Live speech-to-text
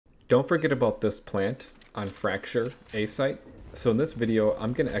Don't forget about this plant on Fracture A site. So in this video,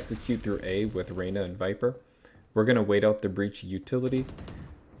 I'm going to execute through A with Reyna and Viper. We're going to wait out the breach utility.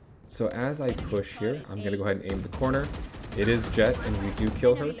 So as I push here, I'm going to go ahead and aim the corner. It is Jett and we do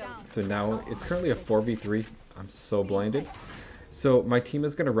kill her. So now it's currently a 4v3. I'm so blinded. So my team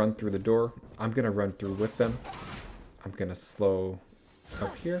is going to run through the door. I'm going to run through with them. I'm going to slow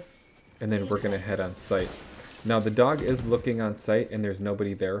up here. And then we're going to head on site. Now the dog is looking on site and there's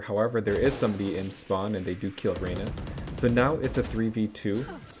nobody there. However, there is somebody in spawn and they do kill Reyna. So now it's a 3v2.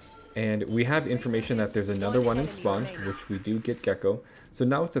 And we have information that there's another one in spawn, which we do get Gecko. So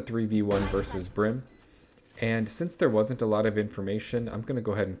now it's a 3v1 versus Brim. And since there wasn't a lot of information, I'm going to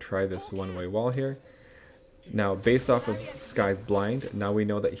go ahead and try this one-way wall here. Now, based off of Skye's blind, now we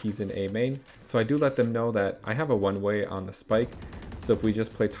know that he's in A main. So I do let them know that I have a one-way on the spike. So if we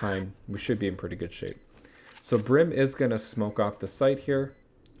just play time, we should be in pretty good shape. So Brim is going to smoke off the site here.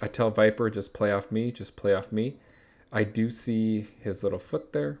 I tell Viper, just play off me, just play off me. I do see his little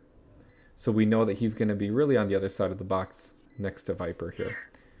foot there. So we know that he's going to be really on the other side of the box next to Viper here.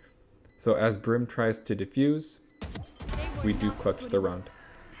 So as Brim tries to defuse, we do clutch the round.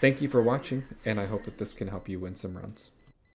 Thank you for watching, and I hope that this can help you win some rounds.